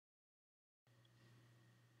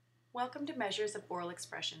Welcome to Measures of Oral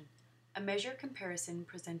Expression, a measure comparison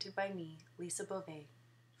presented by me, Lisa Bovay,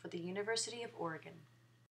 for the University of Oregon.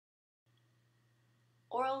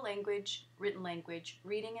 Oral language, written language,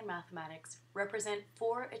 reading, and mathematics represent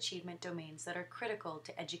 4 achievement domains that are critical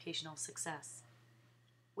to educational success.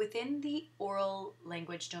 Within the oral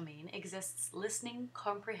language domain exists listening,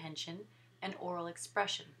 comprehension, and oral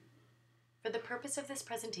expression. For the purpose of this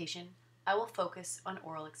presentation, I will focus on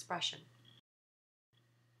oral expression.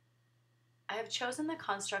 I have chosen the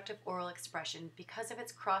construct of oral expression because of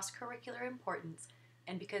its cross-curricular importance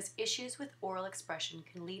and because issues with oral expression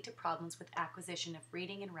can lead to problems with acquisition of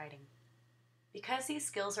reading and writing. Because these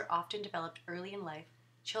skills are often developed early in life,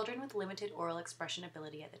 children with limited oral expression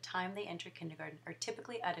ability at the time they enter kindergarten are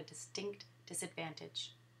typically at a distinct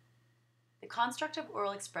disadvantage. The construct of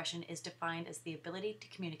oral expression is defined as the ability to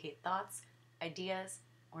communicate thoughts, ideas,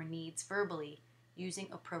 or needs verbally using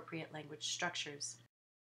appropriate language structures.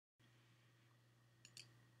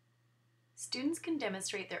 Students can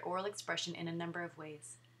demonstrate their oral expression in a number of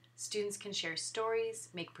ways. Students can share stories,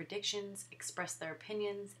 make predictions, express their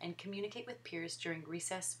opinions, and communicate with peers during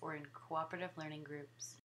recess or in cooperative learning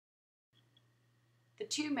groups. The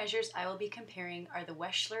 2 measures I will be comparing are the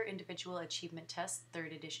Wechsler Individual Achievement Test,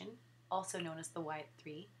 3rd edition, also known as the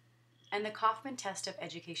WIAT-III, and the Kaufman Test of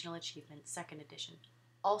Educational Achievement, 2nd edition,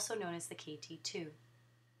 also known as the KTEA-II.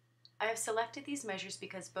 I have selected these measures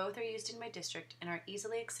because both are used in my district and are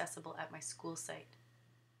easily accessible at my school site.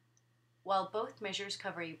 While both measures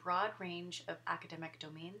cover a broad range of academic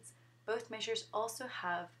domains, both measures also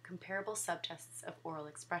have comparable subtests of oral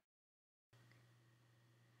expression.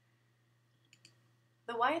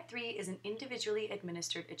 The WIAT-III is an individually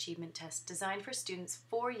administered achievement test designed for students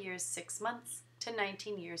 4 years 6 months to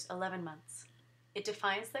 19 years 11 months. It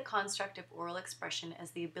defines the construct of oral expression as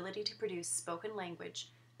the ability to produce spoken language,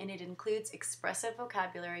 and it includes expressive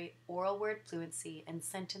vocabulary, oral word fluency, and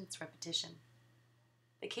sentence repetition.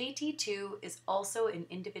 The KTEA-II is also an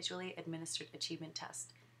individually administered achievement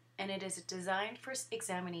test, and it is designed for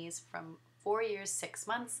examinees from 4 years 6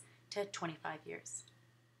 months to 25 years.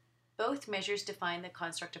 Both measures define the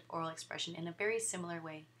construct of oral expression in a very similar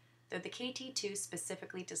way, though the KTEA-II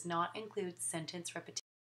specifically does not include sentence repetition.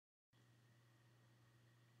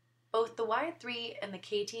 Both the WIAT-III and the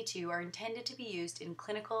KTEA-II are intended to be used in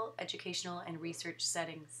clinical, educational, and research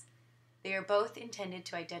settings. They are both intended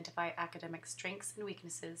to identify academic strengths and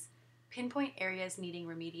weaknesses, pinpoint areas needing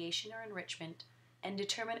remediation or enrichment, and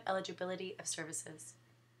determine eligibility of services.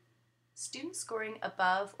 Students scoring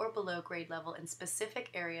above or below grade level in specific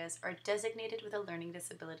areas are designated with a learning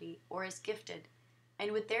disability or as gifted,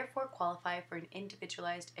 and would therefore qualify for an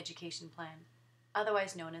individualized education plan,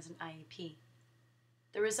 otherwise known as an IEP.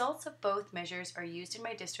 The results of both measures are used in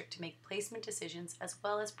my district to make placement decisions as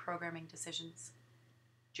well as programming decisions.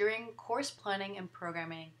 During course planning and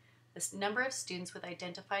programming, the number of students with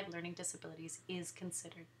identified learning disabilities is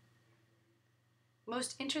considered.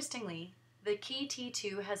 Most interestingly, the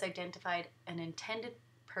KTEA-II has identified an intended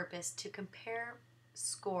purpose to compare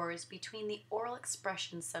scores between the oral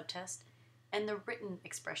expression subtest and the written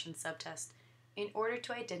expression subtest in order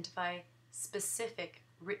to identify specific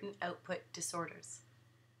written output disorders.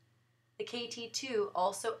 The KTEA-II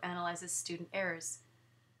also analyzes student errors.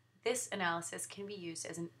 This analysis can be used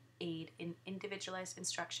as an aid in individualized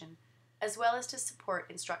instruction, as well as to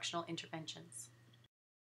support instructional interventions.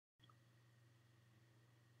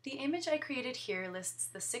 The image I created here lists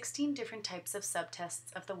the 16 different types of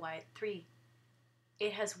subtests of the WIAT-III.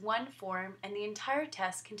 It has 1 form, and the entire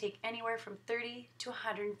test can take anywhere from 30 to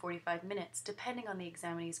 145 minutes, depending on the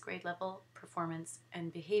examinee's grade level, performance,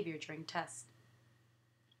 and behavior during test.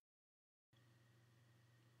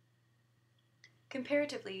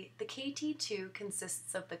 Comparatively, the KTEA-II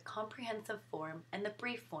consists of the comprehensive form and the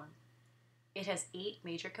brief form. It has 8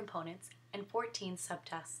 major components and 14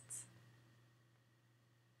 subtests.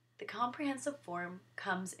 The comprehensive form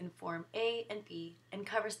comes in Form A and B and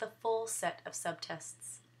covers the full set of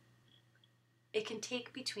subtests. It can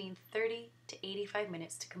take between 30 to 85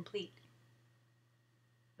 minutes to complete.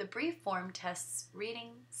 The brief form tests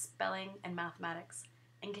reading, spelling, and mathematics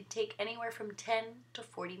and can take anywhere from 10 to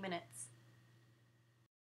 40 minutes.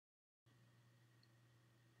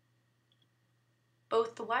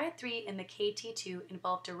 Both the WIAT-III and the KTEA-II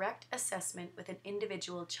involve direct assessment with an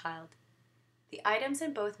individual child. The items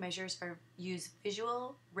in both measures use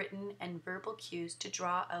visual, written, and verbal cues to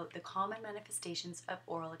draw out the common manifestations of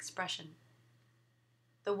oral expression.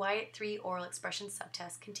 The WIAT-III oral expression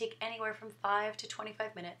subtest can take anywhere from 5 to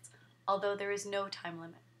 25 minutes, although there is no time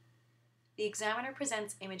limit. The examiner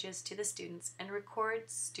presents images to the students and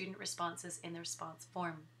records student responses in the response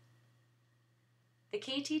form. The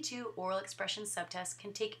KT2 oral expression subtest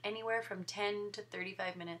can take anywhere from 10 to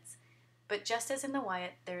 35 minutes, but just as in the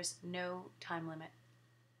WIAT, there's no time limit.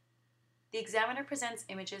 The examiner presents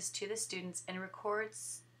images to the students and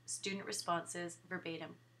records student responses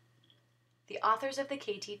verbatim. The authors of the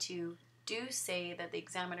KT2 do say that the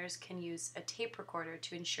examiners can use a tape recorder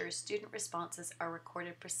to ensure student responses are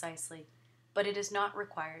recorded precisely, but it is not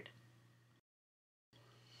required.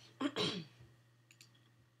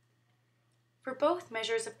 For both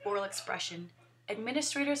measures of oral expression,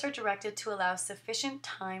 administrators are directed to allow sufficient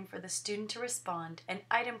time for the student to respond, and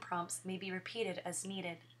item prompts may be repeated as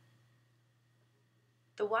needed.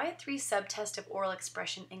 The WIAT-III subtest of oral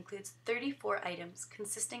expression includes 34 items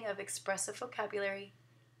consisting of expressive vocabulary,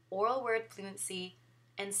 oral word fluency,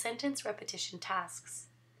 and sentence repetition tasks.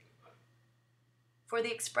 For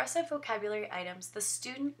the expressive vocabulary items, the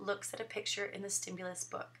student looks at a picture in the stimulus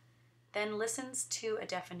book, then listens to a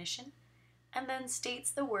definition, and then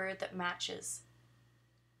states the word that matches.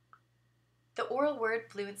 The oral word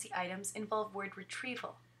fluency items involve word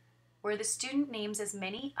retrieval, where the student names as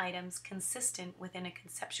many items consistent within a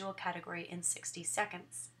conceptual category in 60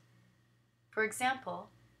 seconds. For example,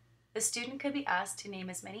 the student could be asked to name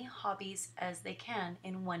as many hobbies as they can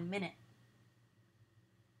in 1 minute.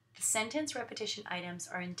 The sentence repetition items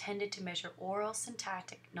are intended to measure oral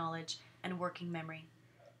syntactic knowledge and working memory.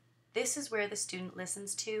 This is where the student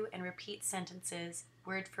listens to and repeats sentences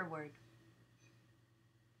word for word.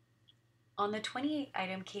 On the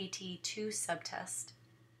 28-item KTEA-II subtest,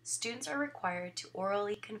 students are required to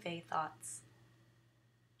orally convey thoughts.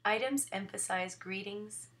 Items emphasize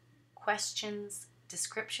greetings, questions,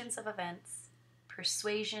 descriptions of events,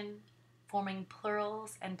 persuasion, forming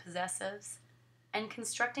plurals and possessives, and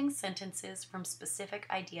constructing sentences from specific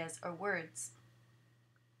ideas or words.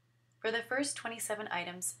 For the first 27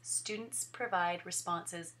 items, students provide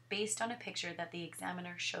responses based on a picture that the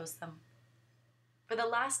examiner shows them. For the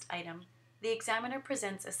last item, the examiner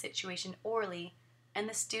presents a situation orally, and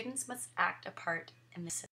the students must act a part in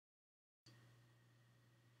this.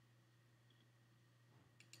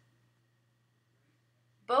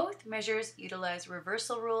 Both measures utilize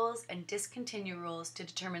reversal rules and discontinue rules to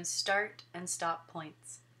determine start and stop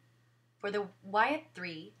points. For the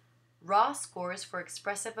WIAT-III, raw scores for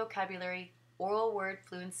expressive vocabulary, oral word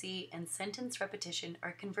fluency, and sentence repetition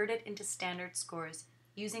are converted into standard scores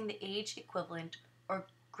using the age equivalent or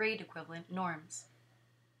grade equivalent norms.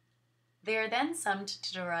 They are then summed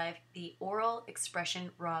to derive the oral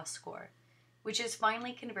expression raw score, which is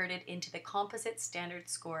finally converted into the composite standard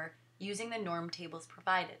score using the norm tables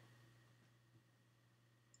provided.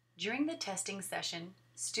 During the testing session,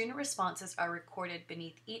 student responses are recorded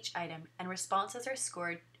beneath each item, and responses are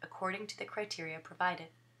scored according to the criteria provided.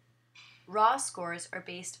 Raw scores are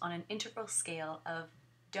based on an interval scale of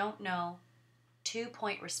don't know,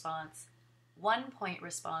 2-point response, 1-point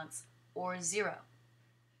response, or 0.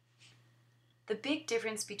 The big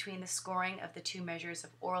difference between the scoring of the two measures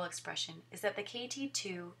of oral expression is that the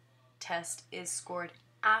KT2 test is scored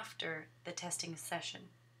after the testing session.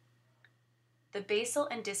 The basal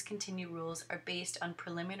and discontinue rules are based on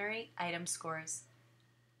preliminary item scores.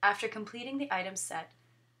 After completing the item set,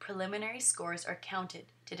 preliminary scores are counted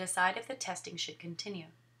to decide if the testing should continue.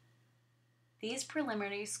 These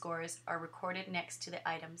preliminary scores are recorded next to the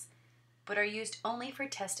items, but are used only for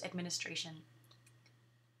test administration.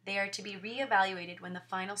 They are to be re-evaluated when the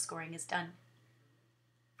final scoring is done.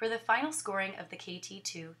 For the final scoring of the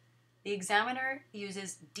KT2, the examiner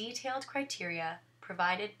uses detailed criteria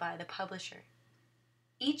provided by the publisher.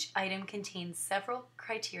 Each item contains several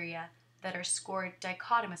criteria that are scored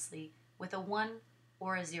dichotomously with a 1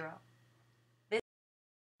 or a 0.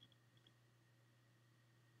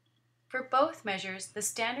 For both measures, the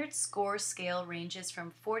standard score scale ranges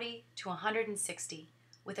from 40 to 160,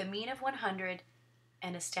 with a mean of 100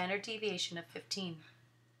 and a standard deviation of 15.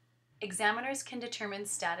 Examiners can determine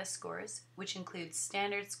status scores, which include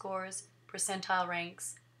standard scores, percentile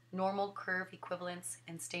ranks, normal curve equivalents,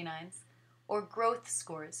 and stanines, or growth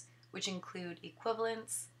scores, which include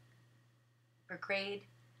equivalence for grade,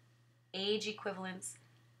 age equivalence,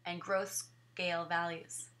 and growth scale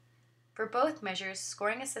values. For both measures,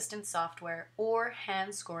 scoring assistance software or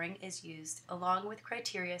hand scoring is used, along with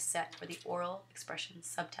criteria set for the oral expression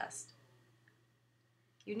subtest.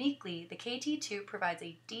 Uniquely, the KT2 provides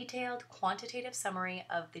a detailed quantitative summary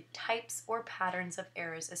of the types or patterns of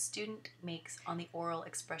errors a student makes on the oral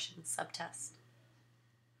expression subtest.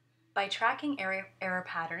 By tracking error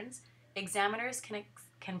patterns, examiners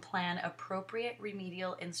can plan appropriate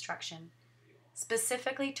remedial instruction,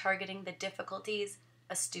 specifically targeting the difficulties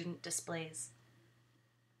a student displays.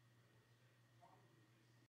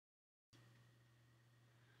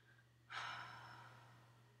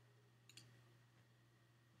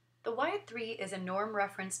 The WIAT-III is a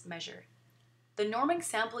norm-referenced measure. The norming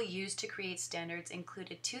sample used to create standards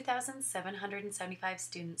included 2,775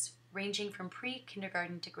 students ranging from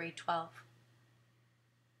pre-kindergarten to grade 12.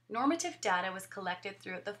 Normative data was collected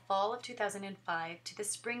throughout the fall of 2005 to the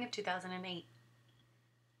spring of 2008.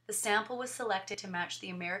 The sample was selected to match the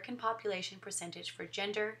American population percentage for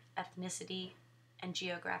gender, ethnicity, and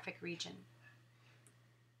geographic region.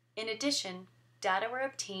 In addition, data were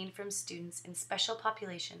obtained from students in special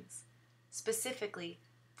populations. Specifically,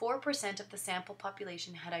 4% of the sample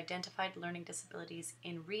population had identified learning disabilities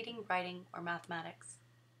in reading, writing, or mathematics.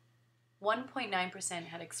 1.9%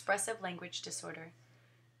 had expressive language disorder,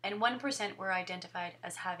 and 1% were identified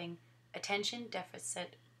as having attention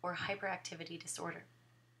deficit or hyperactivity disorder.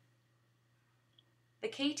 The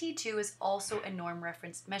KTEA-II is also a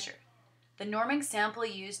norm-referenced measure. The norming sample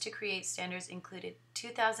used to create standards included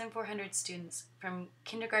 2,400 students from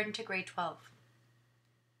kindergarten to grade 12.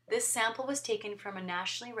 This sample was taken from a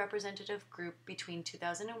nationally representative group between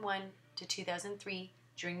 2001 to 2003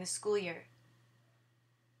 during the school year.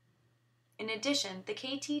 In addition, the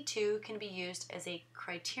KTEA-II can be used as a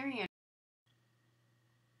criterion.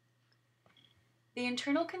 The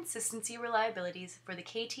internal consistency reliabilities for the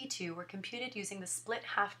KTEA-II were computed using the split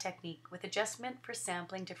half technique with adjustment for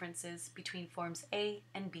sampling differences between forms A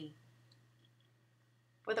and B.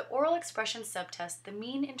 For the oral expression subtest, the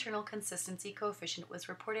mean internal consistency coefficient was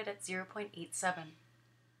reported at 0.87.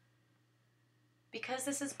 Because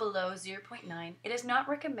this is below 0.9, it is not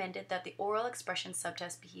recommended that the oral expression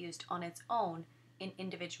subtest be used on its own in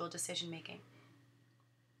individual decision-making.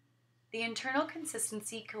 The internal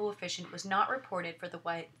consistency coefficient was not reported for the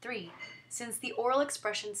WIAT-III since the oral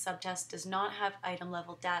expression subtest does not have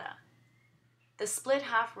item-level data. The split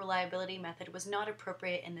half reliability method was not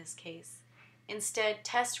appropriate in this case. Instead,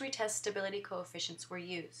 test-retest stability coefficients were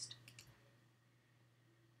used.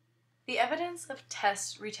 The evidence of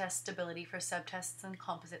test-retest stability for subtests and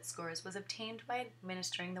composite scores was obtained by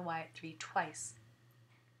administering the WIAT-III twice.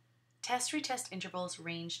 Test-retest intervals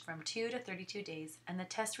ranged from 2 to 32 days, and the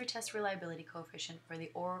test-retest reliability coefficient for the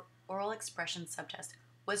oral expression subtest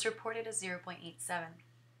was reported as 0.87,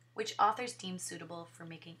 which authors deemed suitable for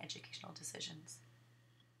making educational decisions.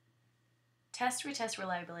 Test-retest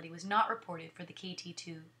reliability was not reported for the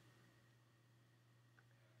KTEA-II.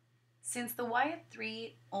 Since the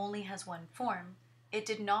WIAT-III only has one form, it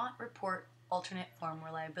did not report alternate form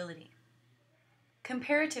reliability.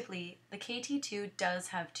 Comparatively, the KTEA-II does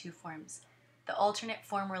have two forms. The alternate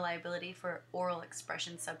form reliability for oral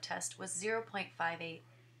expression subtest was 0.58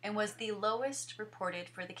 and was the lowest reported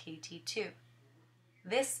for the KTEA-II.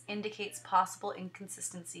 This indicates possible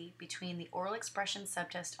inconsistency between the oral expression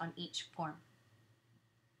subtest on each form.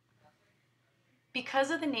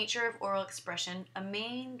 Because of the nature of oral expression, a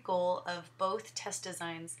main goal of both test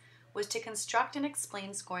designs was to construct and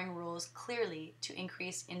explain scoring rules clearly to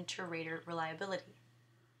increase inter-rater reliability.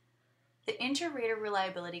 The inter-rater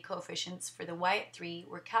reliability coefficients for the WIAT-III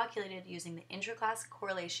were calculated using the intraclass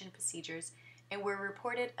correlation procedures and were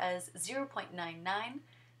reported as 0.99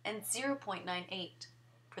 and 0.98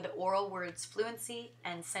 for the oral words fluency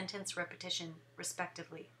and sentence repetition,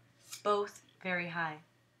 respectively, both very high.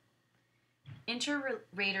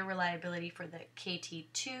 Inter-rater reliability for the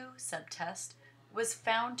KTEA-II subtest was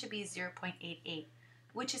found to be 0.88,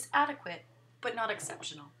 which is adequate but not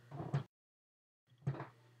exceptional.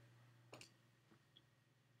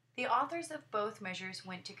 The authors of both measures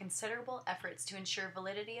went to considerable efforts to ensure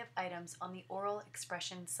validity of items on the oral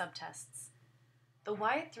expression subtests. The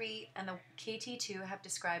WIAT-III and the KTEA-II have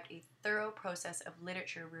described a thorough process of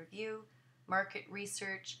literature review, market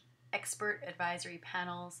research, expert advisory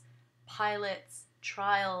panels, pilots,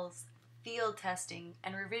 trials, field testing,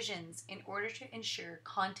 and revisions in order to ensure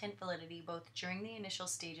content validity both during the initial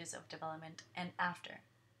stages of development and after.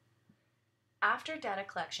 After data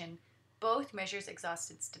collection, both measures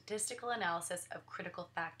exhausted statistical analysis of critical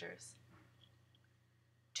factors.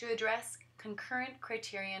 To address concurrent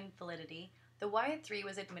criterion validity, the WIAT-III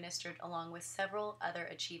was administered along with several other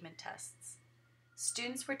achievement tests.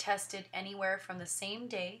 Students were tested anywhere from the same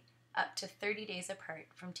day up to 30 days apart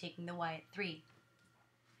from taking the WIAT-III.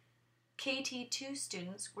 KTEA-II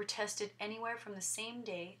students were tested anywhere from the same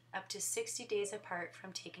day up to 60 days apart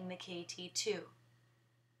from taking the KTEA-II.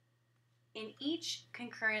 In each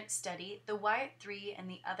concurrent study, the WIAT-III and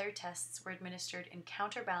the other tests were administered in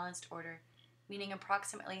counterbalanced order, meaning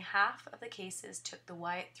approximately half of the cases took the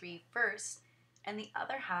WIAT-III first and the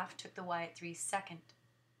other half took the WIAT-III second.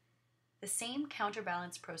 The same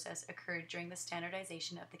counterbalance process occurred during the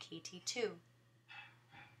standardization of the KTEA-II.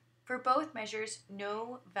 For both measures,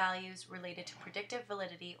 no values related to predictive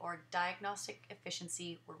validity or diagnostic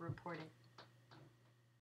efficiency were reported.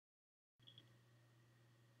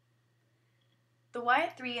 The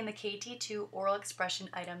WIAT-III and the KTEA-II oral expression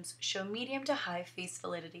items show medium to high face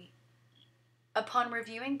validity. Upon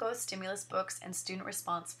reviewing both stimulus books and student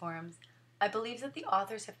response forums, I believe that the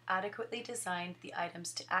authors have adequately designed the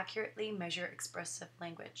items to accurately measure expressive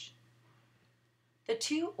language. The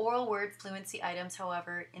two oral word fluency items,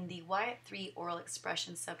 however, in the WIAT-III oral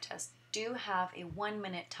expression subtest do have a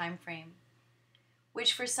 1-minute time frame,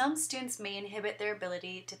 which for some students may inhibit their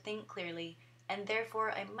ability to think clearly, and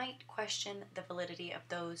therefore I might question the validity of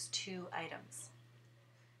those two items.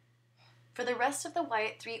 For the rest of the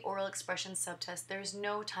WIAT-III oral expression subtest, there is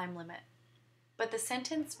no time limit, but the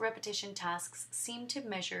sentence repetition tasks seem to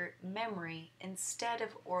measure memory instead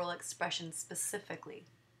of oral expression specifically.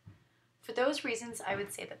 For those reasons, I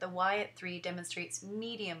would say that the WIAT-III demonstrates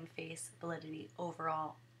medium face validity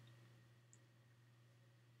overall.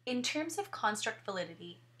 In terms of construct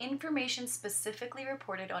validity, information specifically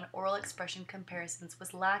reported on oral expression comparisons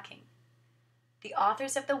was lacking. The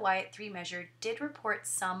authors of the WIAT-III measure did report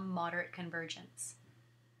some moderate convergence.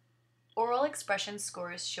 Oral expression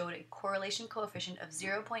scores showed a correlation coefficient of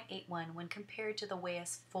 0.81 when compared to the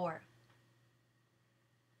WIAT-IV.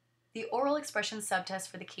 The oral expression subtest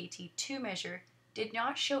for the KTEA-II measure did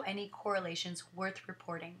not show any correlations worth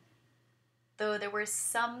reporting, though there was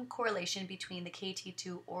some correlation between the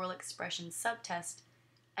KTEA-II oral expression subtest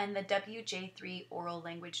and the WJ-III oral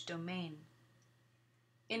language domain.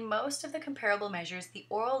 In most of the comparable measures, the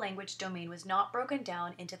oral language domain was not broken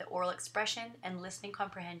down into the oral expression and listening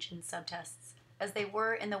comprehension subtests, as they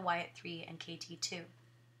were in the WIAT-III and KTEA-II.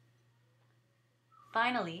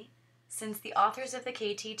 Finally, since the authors of the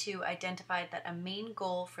KTEA-II identified that a main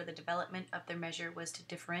goal for the development of their measure was to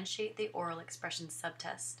differentiate the oral expression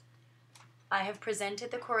subtest, I have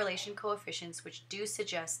presented the correlation coefficients which do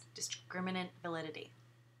suggest discriminant validity.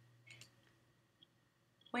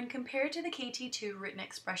 When compared to the KTEA-II written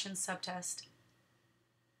expression subtest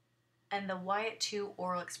and the WIAT-II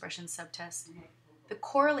oral expression subtest, the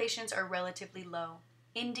correlations are relatively low,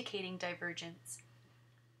 indicating divergence.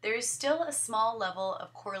 There is still a small level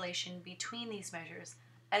of correlation between these measures,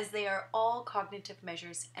 as they are all cognitive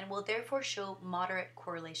measures and will therefore show moderate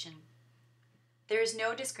correlation. There is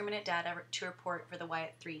no discriminant data to report for the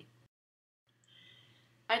WIAT-III.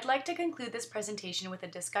 I'd like to conclude this presentation with a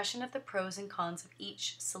discussion of the pros and cons of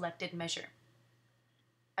each selected measure.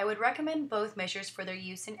 I would recommend both measures for their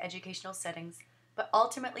use in educational settings, but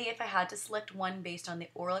ultimately if I had to select one based on the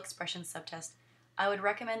oral expression subtest, I would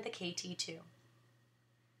recommend the KTEA-II.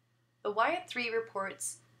 The WIAT-III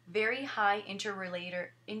reports very high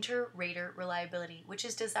inter-rater reliability, which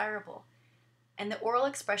is desirable, and the oral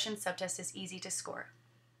expression subtest is easy to score.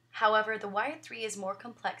 However, the WIAT-III is more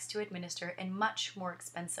complex to administer and much more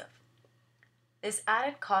expensive. This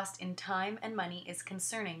added cost in time and money is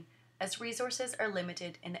concerning, as resources are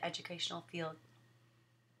limited in the educational field.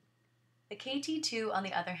 The KTEA-II, on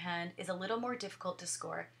the other hand, is a little more difficult to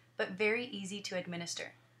score, but very easy to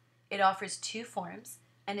administer. It offers 2 forms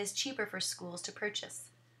and is cheaper for schools to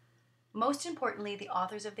purchase. Most importantly, the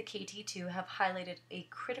authors of the KTEA-II have highlighted a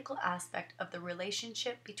critical aspect of the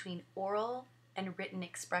relationship between oral and written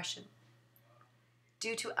expression.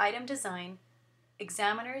 Due to item design,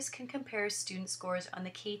 examiners can compare student scores on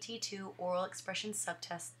the KTEA-II oral expression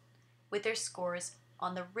subtest with their scores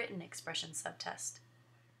on the written expression subtest.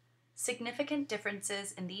 Significant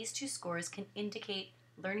differences in these 2 scores can indicate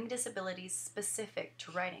learning disabilities specific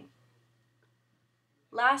to writing.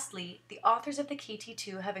 Lastly, the authors of the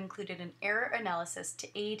KTEA-II have included an error analysis to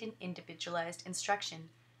aid in individualized instruction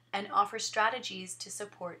and offer strategies to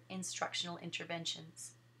support instructional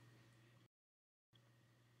interventions.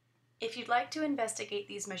 If you'd like to investigate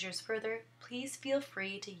these measures further, please feel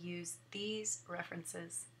free to use these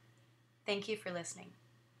references. Thank you for listening.